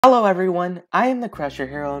Hello everyone, I am the Crusher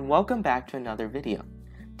Hero and welcome back to another video.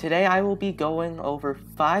 Today I will be going over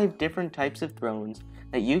 5 different types of thrones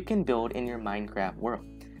that you can build in your Minecraft world.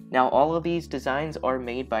 Now all of these designs are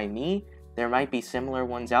made by me. There might be similar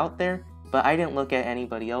ones out there, but I didn't look at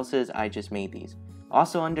anybody else's, I just made these.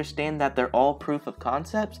 Also understand that they're all proof of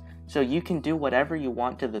concepts, so you can do whatever you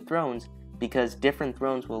want to the thrones because different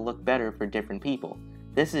thrones will look better for different people.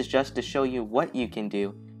 This is just to show you what you can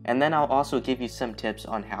do, and then I'll also give you some tips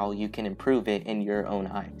on how you can improve it in your own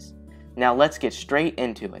eyes. Now let's get straight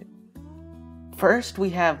into it. First we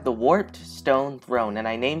have the warped stone throne, and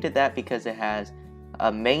I named it that because it has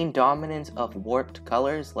a main dominance of warped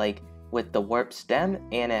colors, like with the warped stem,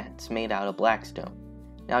 and it's made out of black stone.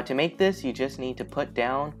 Now to make this, you just need to put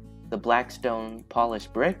down the black stone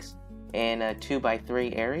polished bricks in a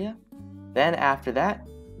 2x3 area. Then after that,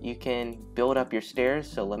 you can build up your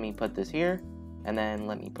stairs, so let me put this here. And then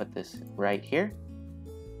let me put this right here.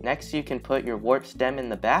 Next you can put your warp stem in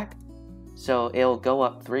the back, so it'll go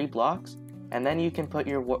up 3 blocks, and then you can put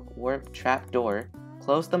your warp trap door,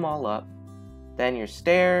 close them all up, then your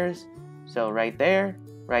stairs, so right there,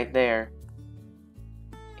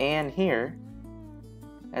 and here.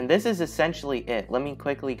 And this is essentially it. Let me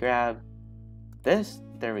quickly grab this,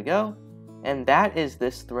 there we go, and that is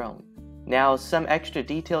this throne. Now some extra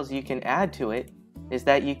details you can add to it is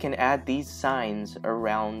that you can add these signs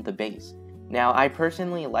around the base. Now I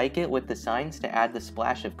personally like it with the signs to add the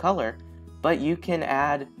splash of color, but you can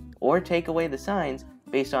add or take away the signs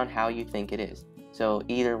based on how you think it is. So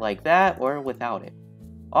either like that or without it.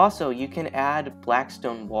 Also you can add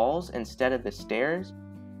blackstone walls instead of the stairs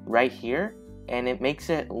right here, and it makes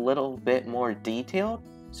it a little bit more detailed.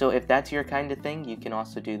 So if that's your kind of thing, you can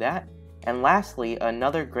also do that. And lastly,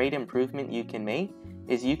 another great improvement you can make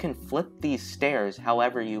is you can flip these stairs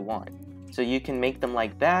however you want. So you can make them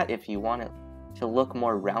like that if you want it to look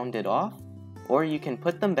more rounded off, or you can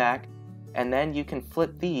put them back and then you can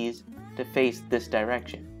flip these to face this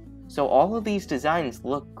direction. So all of these designs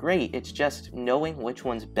look great, it's just knowing which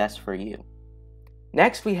one's best for you.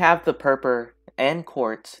 Next we have the Purpur and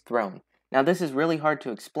quartz throne. Now this is really hard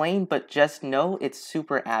to explain, but just know it's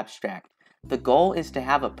super abstract. The goal is to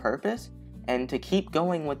have a purpose and to keep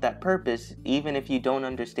going with that purpose even if you don't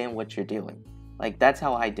understand what you're doing. Like that's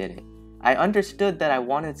how I did it. I understood that I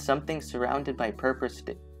wanted something surrounded by purpose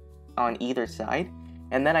on either side,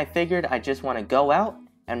 and then I figured I just want to go out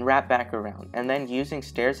and wrap back around. And then using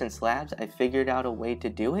stairs and slabs, I figured out a way to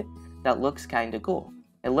do it that looks kind of cool.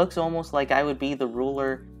 It looks almost like I would be the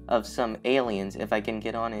ruler of some aliens if I can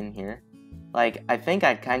get on in here. Like I think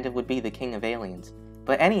I kind of would be the king of aliens.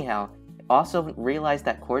 But anyhow, also realize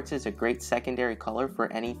that quartz is a great secondary color for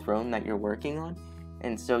any throne that you're working on,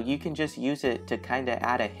 and so you can just use it to kind of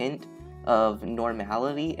add a hint of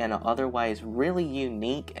normality and an otherwise really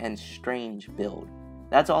unique and strange build.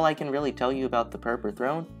 That's all I can really tell you about the Purpur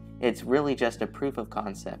throne. It's really just a proof of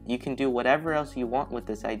concept. You can do whatever else you want with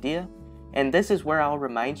this idea, and this is where I'll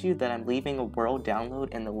remind you that I'm leaving a world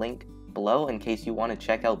download in the link below in case you want to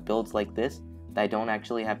check out builds like this that I don't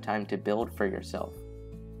actually have time to build for yourself.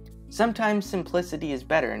 Sometimes simplicity is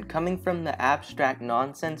better, and coming from the abstract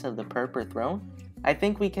nonsense of the Purpur throne, I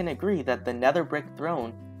think we can agree that the nether brick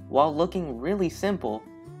throne, while looking really simple,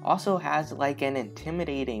 also has like an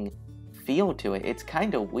intimidating feel to it. It's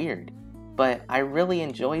kind of weird, but I really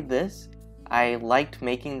enjoyed this. I liked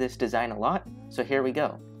making this design a lot, so here we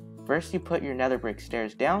go. First you put your nether brick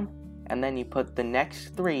stairs down, and then you put the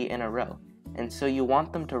next 3 in a row. And so you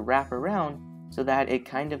want them to wrap around so that it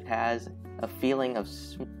kind of has a feeling of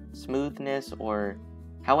smoothness, or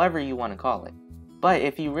however you want to call it. But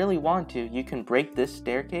if you really want to, you can break this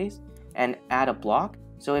staircase and add a block.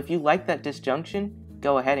 So if you like that disjunction,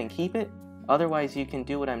 go ahead and keep it. Otherwise you can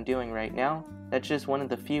do what I'm doing right now. That's just one of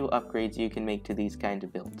the few upgrades you can make to these kind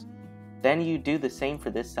of builds. Then you do the same for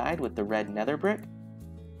this side with the red nether brick.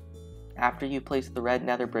 After you place the red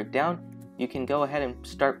nether brick down, you can go ahead and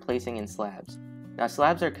start placing in slabs. Now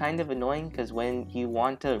slabs are kind of annoying because when you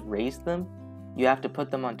want to raise them, you have to put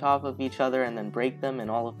them on top of each other and then break them and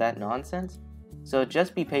all of that nonsense. So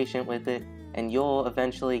just be patient with it and you'll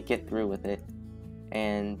eventually get through with it.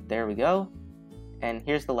 And there we go. And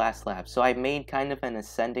here's the last slab. So I made kind of an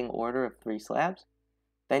ascending order of 3 slabs.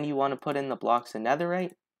 Then you want to put in the blocks of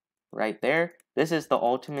netherite right there. This is the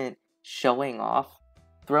ultimate showing off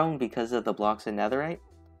throne because of the blocks of netherite.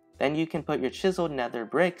 Then you can put your chiseled nether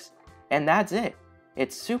bricks, and that's it.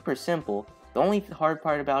 It's super simple. The only hard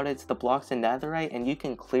part about it is the blocks of netherite, and you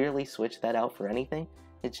can clearly switch that out for anything.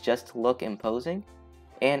 It's just to look imposing,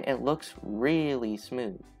 and it looks really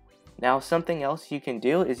smooth. Now something else you can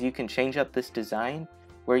do is you can change up this design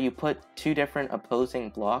where you put two different opposing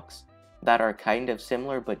blocks that are kind of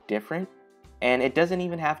similar but different. And it doesn't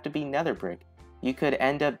even have to be nether brick. You could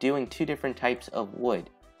end up doing two different types of wood.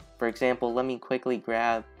 For example, let me quickly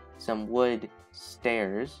grab some wood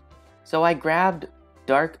stairs. So I grabbed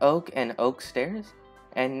dark oak and oak stairs,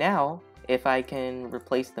 and now if I can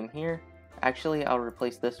replace them here, actually I'll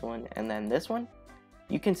replace this one and then this one,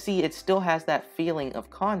 you can see it still has that feeling of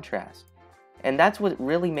contrast. And that's what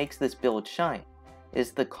really makes this build shine,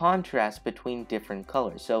 is the contrast between different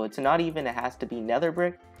colors. So it's not even it has to be nether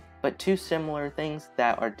brick, but two similar things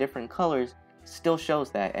that are different colors still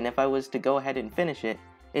shows that. And if I was to go ahead and finish it,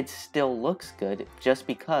 it still looks good just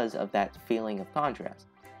because of that feeling of contrast.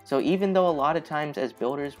 So even though a lot of times as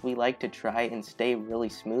builders we like to try and stay really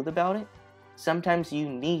smooth about it, sometimes you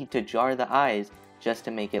need to jar the eyes just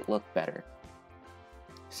to make it look better.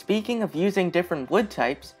 Speaking of using different wood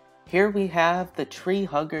types, here we have the Tree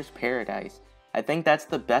Hugger's Paradise. I think that's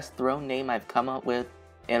the best throne name I've come up with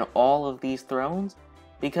in all of these thrones,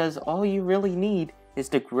 because all you really need is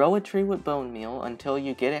to grow a tree with bone meal until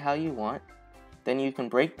you get it how you want. Then you can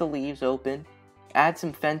break the leaves open, add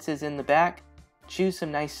some fences in the back, choose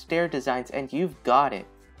some nice stair designs, and you've got it.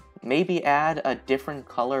 Maybe add a different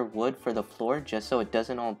color wood for the floor just so it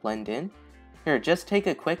doesn't all blend in. Here, just take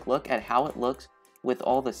a quick look at how it looks with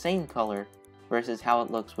all the same color versus how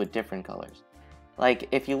it looks with different colors. Like,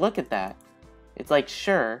 if you look at that, it's like,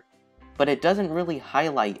 sure, but it doesn't really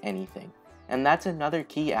highlight anything. And that's another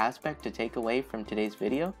key aspect to take away from today's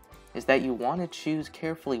video, is that you want to choose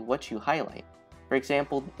carefully what you highlight. For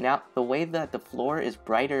example, now the way that the floor is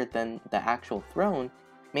brighter than the actual throne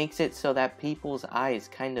makes it so that people's eyes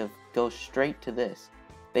kind of go straight to this.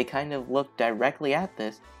 They kind of look directly at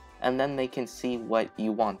this, and then they can see what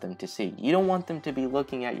you want them to see. You don't want them to be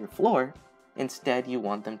looking at your floor, instead you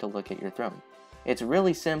want them to look at your throne. It's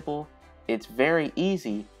really simple, it's very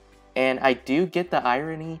easy, and I do get the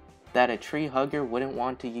irony that a tree hugger wouldn't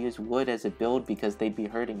want to use wood as a build because they'd be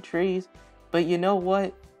hurting trees, but you know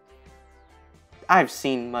what? I've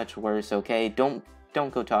seen much worse, okay? Don't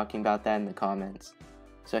go talking about that in the comments.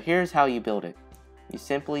 So here's how you build it. You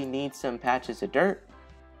simply need some patches of dirt,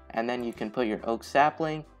 and then you can put your oak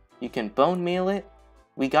sapling. You can bone meal it.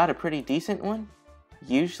 We got a pretty decent one.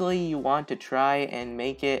 Usually you want to try and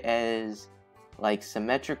make it as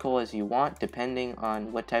symmetrical as you want, depending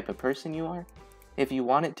on what type of person you are. If you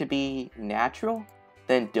want it to be natural,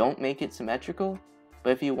 then don't make it symmetrical.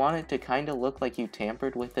 But if you want it to kind of look like you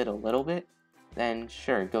tampered with it a little bit, then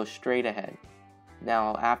sure, go straight ahead.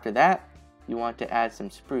 Now after that, you want to add some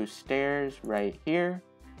spruce stairs right here.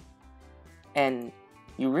 And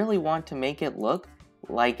you really want to make it look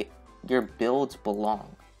like your builds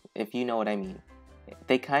belong, if you know what I mean.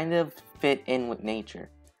 They kind of fit in with nature.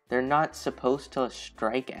 They're not supposed to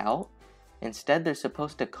strike out. Instead, they're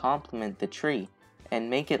supposed to complement the tree and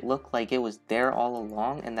make it look like it was there all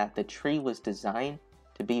along and that the tree was designed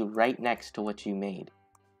to be right next to what you made.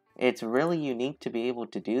 It's really unique to be able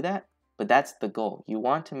to do that, but that's the goal. You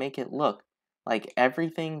want to make it look like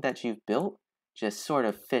everything that you've built just sort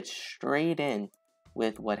of fits straight in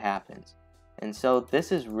with what happens. And so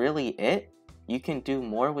this is really it. You can do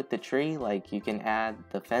more with the tree, like you can add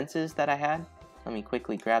the fences that I had. Let me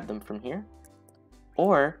quickly grab them from here.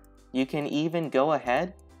 Or you can even go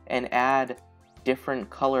ahead and add different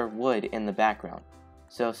color wood in the background.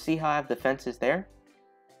 So see how I have the fences there?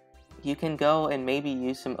 You can go and maybe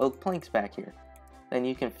use some oak planks back here. Then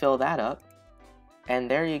you can fill that up, and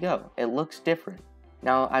there you go. It looks different.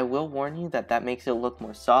 Now I will warn you that that makes it look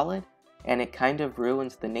more solid, and it kind of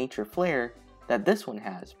ruins the nature flair that this one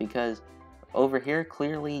has, because over here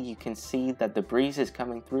clearly you can see that the breeze is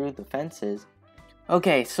coming through the fences.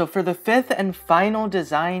 Okay, so for the fifth and final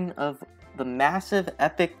design of the massive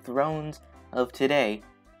epic thrones of today,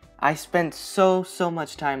 I spent so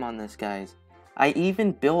much time on this, guys. I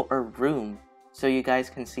even built a room so you guys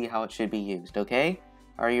can see how it should be used, okay?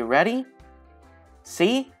 Are you ready?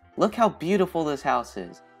 See? Look how beautiful this house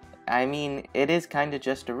is. I mean, it is kind of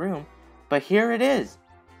just a room, but here it is.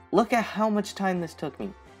 Look at how much time this took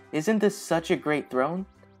me. Isn't this such a great throne?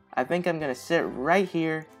 I think I'm going to sit right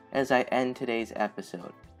here as I end today's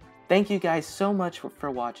episode. Thank you guys so much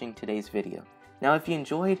for watching today's video. Now if you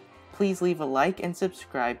enjoyed, please leave a like and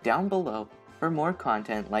subscribe down below for more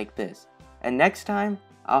content like this. And next time,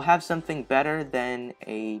 I'll have something better than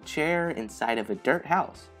a chair inside of a dirt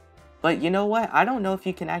house. But you know what? I don't know if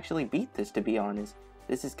you can actually beat this, to be honest.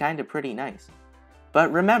 This is kind of pretty nice.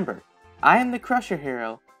 But remember, I am the Crusher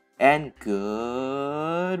Hero, and goodbye!